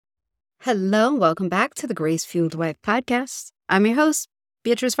Hello, welcome back to the Grace Fueled Wife podcast. I'm your host,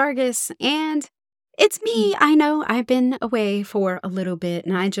 Beatrice Vargas, and it's me. I know I've been away for a little bit,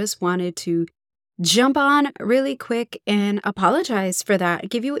 and I just wanted to jump on really quick and apologize for that.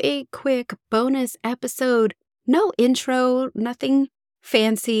 Give you a quick bonus episode. No intro, nothing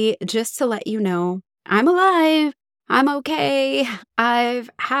fancy, just to let you know I'm alive. I'm okay. I've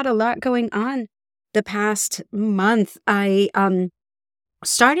had a lot going on the past month. I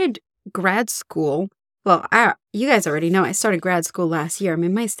started grad school. Well, you guys already know I started grad school last year. I'm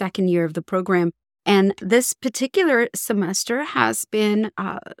in my second year of the program. And this particular semester has been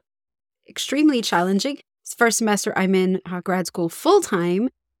extremely challenging. It's the first semester I'm in grad school full time.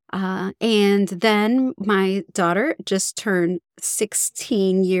 And then my daughter just turned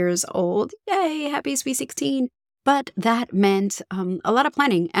 16 years old. Yay, happy sweet 16. But that meant a lot of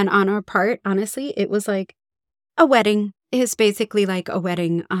planning. And on our part, honestly, it was like a wedding. Is basically like a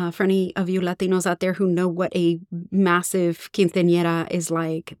wedding. For any of you Latinos out there who know what a massive quinceañera is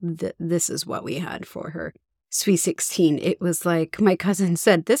like, this is what we had for her. Sweet 16. It was like my cousin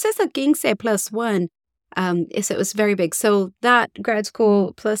said, this is a quince plus one. So it was very big. So that grad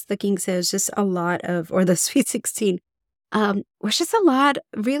school plus the quince is just a lot of, or the sweet 16, was just a lot,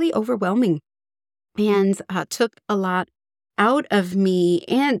 really overwhelming, and took a lot out of me.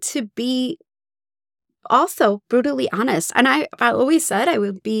 And to be also brutally honest, and I always said I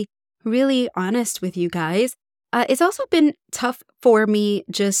would be really honest with you guys. It's also been tough for me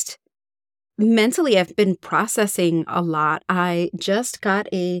just mentally. I've been processing a lot. I just got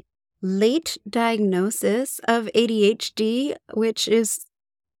a late diagnosis of ADHD, which is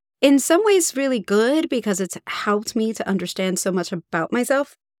in some ways really good because it's helped me to understand so much about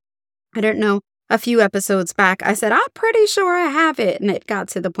myself. I don't know, a few episodes back, I said, I'm pretty sure I have it. And it got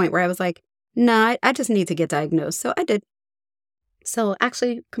to the point where I was like, no, I just need to get diagnosed. So I did. So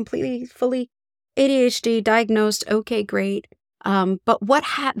actually completely, fully ADHD diagnosed. Okay, great. But what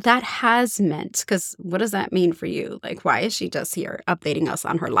that has meant, because what does that mean for you? Like, why is she just here updating us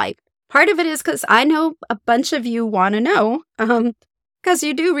on her life? Part of it is because I know a bunch of you want to know, because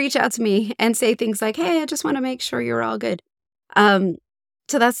you do reach out to me and say things like, hey, I just want to make sure you're all good. So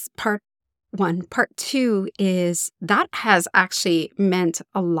that's part one. Part two is that has actually meant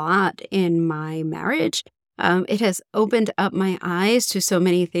a lot in my marriage. It has opened up my eyes to so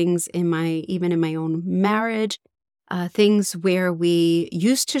many things even in my own marriage, things where we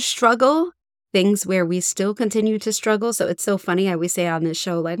used to struggle, things where we still continue to struggle. So it's so funny. I always say on this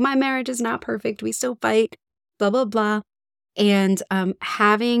show, like, my marriage is not perfect. We still fight, blah, blah, blah. And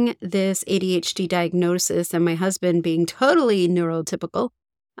having this ADHD diagnosis and my husband being totally neurotypical,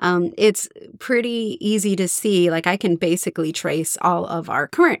 it's pretty easy to see, like, I can basically trace all of our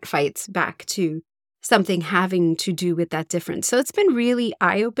current fights back to something having to do with that difference. So it's been really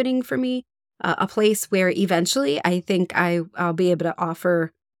eye-opening for me, a place where eventually I think I'll be able to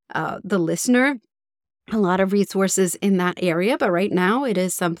offer the listener a lot of resources in that area. But right now it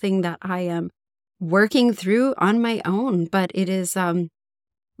is something that I am working through on my own. But it is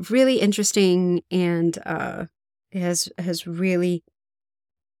really interesting, and has really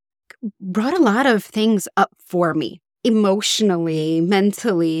brought a lot of things up for me emotionally,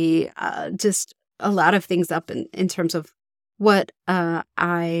 mentally, just a lot of things up in terms of what how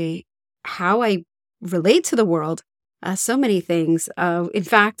I relate to the world. So many things. In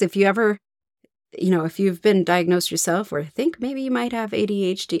fact, if you've been diagnosed yourself or think maybe you might have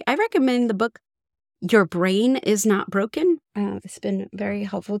ADHD, I recommend the book Your Brain Is Not Broken. It's been very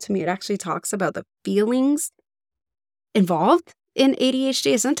helpful to me. It actually talks about the feelings involved in ADHD.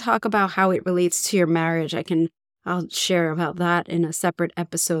 It doesn't talk about how it relates to your marriage. I'll share about that in a separate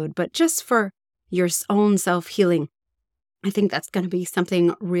episode. But just for your own self-healing, I think that's going to be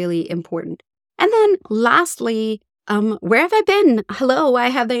something really important. And then lastly, where have I been? Hello, why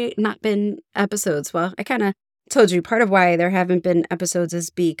have there not been episodes? Well, I kind of told you part of why there haven't been episodes is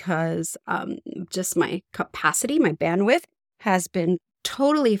because just my capacity, my bandwidth has been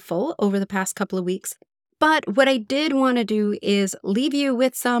totally full over the past couple of weeks. But what I did want to do is leave you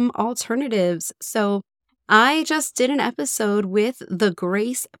with some alternatives. So I just did an episode with the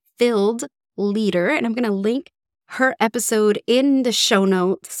Grace-Filled Leader, and I'm going to link her episode in the show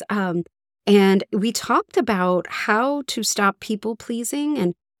notes. And we talked about how to stop people-pleasing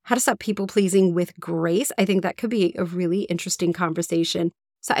and how to stop people-pleasing with grace. I think that could be a really interesting conversation.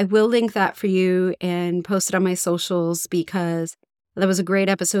 So I will link that for you and post it on my socials, because that was a great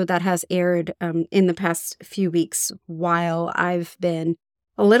episode that has aired in the past few weeks while I've been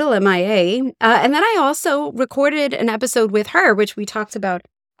a little MIA. And then I also recorded an episode with her, which we talked about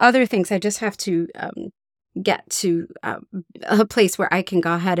other things. I just have to get to a place where I can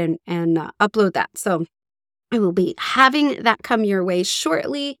go ahead and upload that. So I will be having that come your way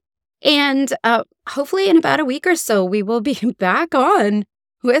shortly. And hopefully, in about a week or so, we will be back on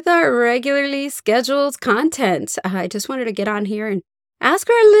with our regularly scheduled content. I just wanted to get on here and ask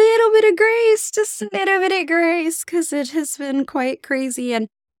for a little bit of grace, just a little bit of grace, because it has been quite crazy. And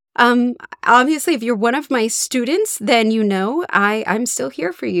um, obviously, if you're one of my students, then you know I'm still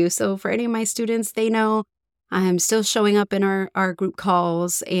here for you. So for any of my students, they know I'm still showing up in our group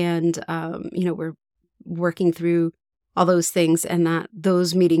calls, and we're working through all those things, and that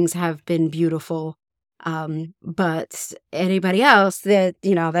those meetings have been beautiful. But anybody else that,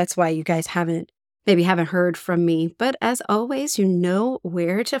 that's why you guys haven't heard from me. But as always, you know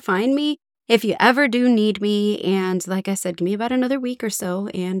where to find me if you ever do need me. And like I said, give me about another week or so,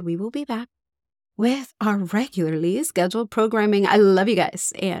 and we will be back with our regularly scheduled programming. I love you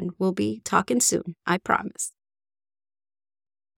guys, and we'll be talking soon. I promise.